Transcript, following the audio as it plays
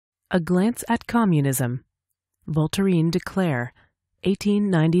A Glance at Communism. Voltairine de Cleyre,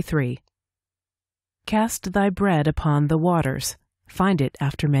 1893. Cast thy bread upon the waters, find it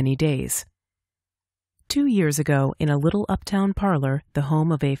after many days. 2 years ago, in a little uptown parlor, the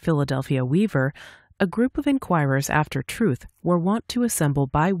home of a Philadelphia weaver, a group of inquirers after truth were wont to assemble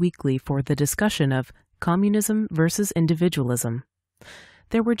bi-weekly for the discussion of communism versus individualism.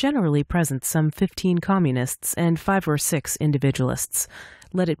 There were generally present some 15 communists and 5 or 6 individualists.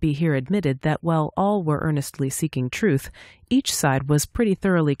 Let it be here admitted that while all were earnestly seeking truth, each side was pretty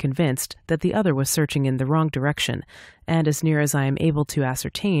thoroughly convinced that the other was searching in the wrong direction, and as near as I am able to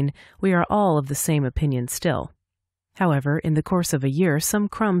ascertain, we are all of the same opinion still. However, in the course of a year, some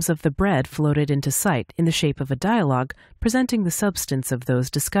crumbs of the bread floated into sight in the shape of a dialogue presenting the substance of those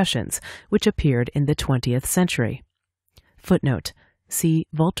discussions, which appeared in the 20th century. Footnote. See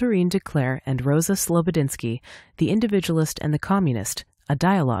Voltairine de Cleyre and Rosa Slobodinsky, The Individualist and the Communist, a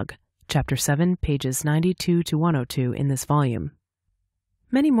Dialogue, Chapter 7, pages 92 to 102 in this volume.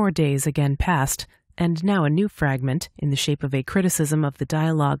 Many more days again passed, and now a new fragment, in the shape of a criticism of the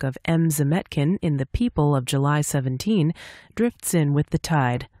dialogue of MnC in The People of July 17, drifts in with the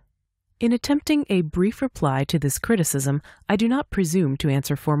tide. In attempting a brief reply to this criticism, I do not presume to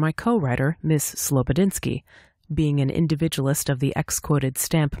answer for my co-writer, Miss Slobodinsky. Being an individualist of the X-quoted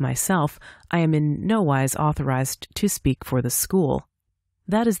stamp myself, I am in no wise authorized to speak for the school.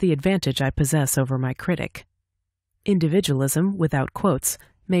 That is the advantage I possess over my critic. Individualism, without quotes,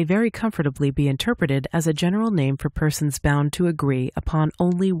 may very comfortably be interpreted as a general name for persons bound to agree upon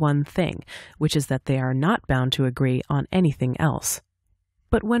only one thing, which is that they are not bound to agree on anything else.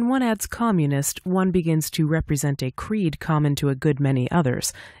 But when one adds communist, one begins to represent a creed common to a good many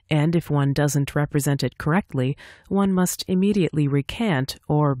others, and if one doesn't represent it correctly, one must immediately recant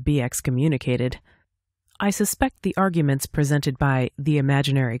or be excommunicated. I suspect the arguments presented by the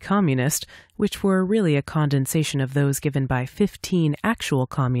imaginary communist, which were really a condensation of those given by 15 actual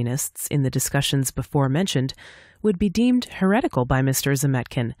communists in the discussions before mentioned, would be deemed heretical by Mr.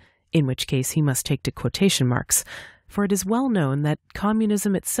 Zemetkin, in which case he must take to quotation marks, for it is well known that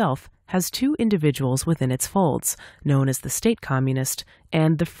communism itself has 2 individuals within its folds, known as the state communist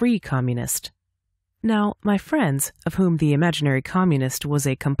and the free communist. Now, my friends, of whom the imaginary communist was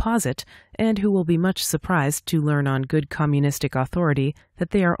a composite, and who will be much surprised to learn on good communistic authority that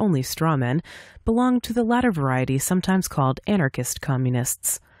they are only straw men, belong to the latter variety sometimes called anarchist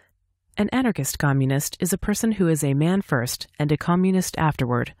communists. An anarchist communist is a person who is a man first and a communist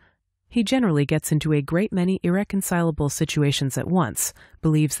afterward. He generally gets into a great many irreconcilable situations at once,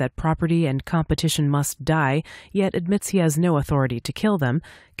 believes that property and competition must die, yet admits he has no authority to kill them,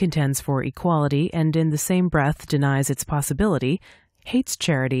 contends for equality and in the same breath denies its possibility, hates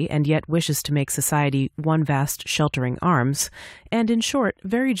charity and yet wishes to make society one vast sheltering arms, and in short,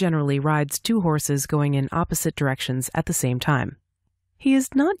 very generally rides 2 horses going in opposite directions at the same time. He is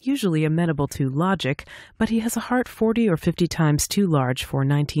not usually amenable to logic, but he has a heart 40 or 50 times too large for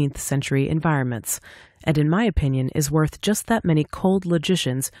 19th century environments, and in my opinion is worth just that many cold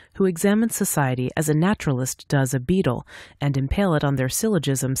logicians who examine society as a naturalist does a beetle, and impale it on their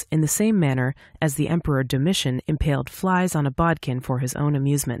syllogisms in the same manner as the Emperor Domitian impaled flies on a bodkin for his own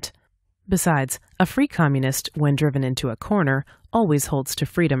amusement. Besides, a free communist, when driven into a corner, always holds to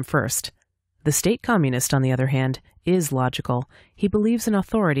freedom first. The state communist, on the other hand, is logical. He believes in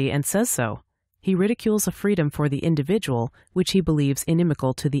authority and says so. He ridicules a freedom for the individual, which he believes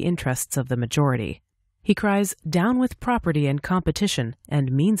inimical to the interests of the majority. He cries, "Down with property and competition,"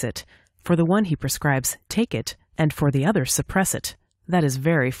 and means it. For the one he prescribes, take it, and for the other, suppress it. That is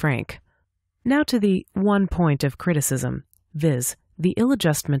very frank. Now to the one point of criticism, viz., the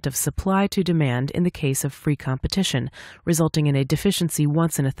ill-adjustment of supply to demand in the case of free competition, resulting in a deficiency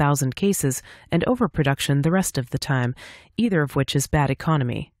once in 1,000 cases and overproduction the rest of the time, either of which is bad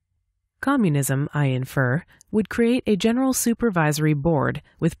economy. Communism, I infer, would create a general supervisory board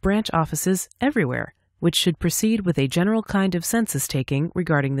with branch offices everywhere, which should proceed with a general kind of census-taking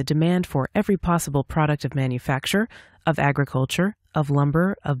regarding the demand for every possible product of manufacture, of agriculture, of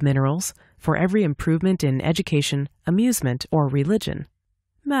lumber, of minerals, for every improvement in education, amusement, or religion.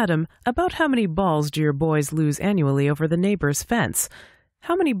 Madam, about how many balls do your boys lose annually over the neighbor's fence?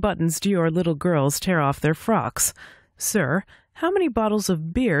 How many buttons do your little girls tear off their frocks? Sir, how many bottles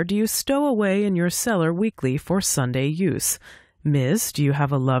of beer do you stow away in your cellar weekly for Sunday use? Miss, do you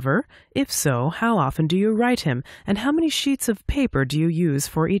have a lover? If so, how often do you write him, and how many sheets of paper do you use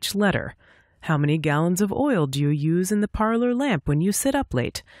for each letter? How many gallons of oil do you use in the parlor lamp when you sit up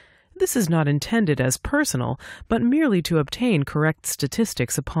late? This is not intended as personal, but merely to obtain correct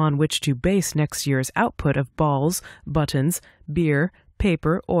statistics upon which to base next year's output of balls, buttons, beer,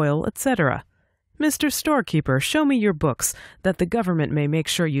 paper, oil, etc. Mr. Storekeeper, show me your books, that the government may make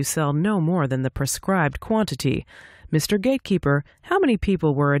sure you sell no more than the prescribed quantity. Mr. Gatekeeper, how many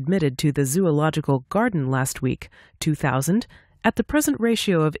people were admitted to the zoological garden last week? 2,000? At the present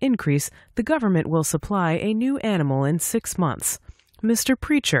ratio of increase, the government will supply a new animal in 6 months. Mr.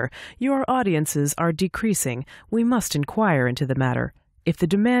 Preacher, your audiences are decreasing. We must inquire into the matter. If the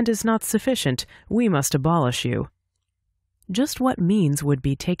demand is not sufficient, we must abolish you. Just what means would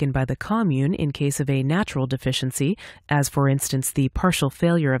be taken by the commune in case of a natural deficiency, as for instance the partial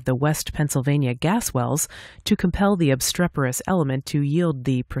failure of the West Pennsylvania gas wells, to compel the obstreperous element to yield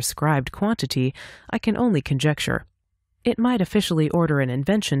the prescribed quantity, I can only conjecture. It might officially order an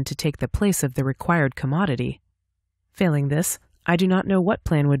invention to take the place of the required commodity. Failing this, I do not know what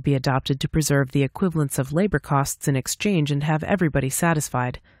plan would be adopted to preserve the equivalence of labor costs in exchange and have everybody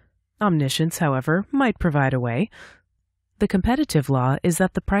satisfied. Omniscience, however, might provide a way. The competitive law is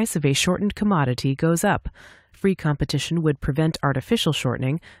that the price of a shortened commodity goes up. Free competition would prevent artificial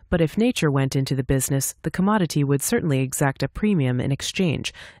shortening, but if nature went into the business, the commodity would certainly exact a premium in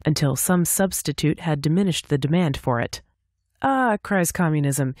exchange, until some substitute had diminished the demand for it. "Ah," cries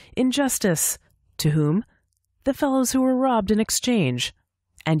Communism, "injustice!" To whom? The fellows who were robbed in exchange.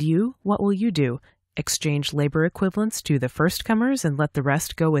 And you, what will you do? Exchange labor equivalents to the first-comers and let the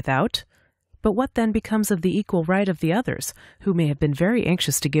rest go without? But what then becomes of the equal right of the others, who may have been very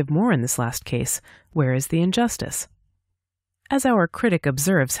anxious to give more in this last case? Where is the injustice? As our critic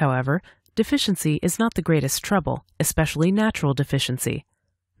observes, however, deficiency is not the greatest trouble, especially natural deficiency.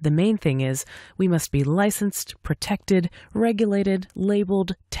 The main thing is, we must be licensed, protected, regulated,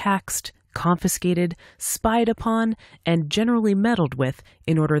 labeled, taxed, confiscated, spied upon, and generally meddled with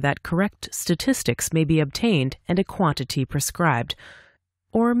in order that correct statistics may be obtained and a quantity prescribed.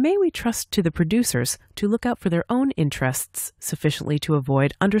 Or may we trust to the producers to look out for their own interests sufficiently to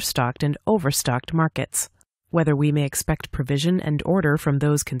avoid understocked and overstocked markets? Whether we may expect provision and order from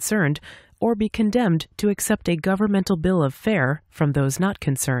those concerned, or be condemned to accept a governmental bill of fare from those not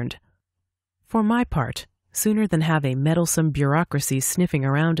concerned. For my part, sooner than have a meddlesome bureaucracy sniffing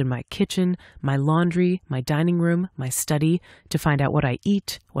around in my kitchen, my laundry, my dining room, my study, to find out what I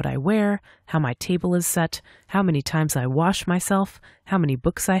eat, what I wear, how my table is set, how many times I wash myself, how many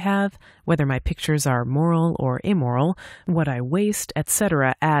books I have, whether my pictures are moral or immoral, what I waste,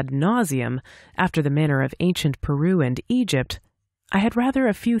 etc. ad nauseum, after the manner of ancient Peru and Egypt, I had rather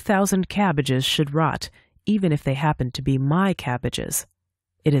a few thousand cabbages should rot, even if they happened to be my cabbages.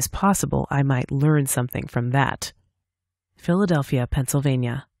 It is possible I might learn something from that. Philadelphia,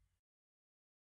 Pennsylvania.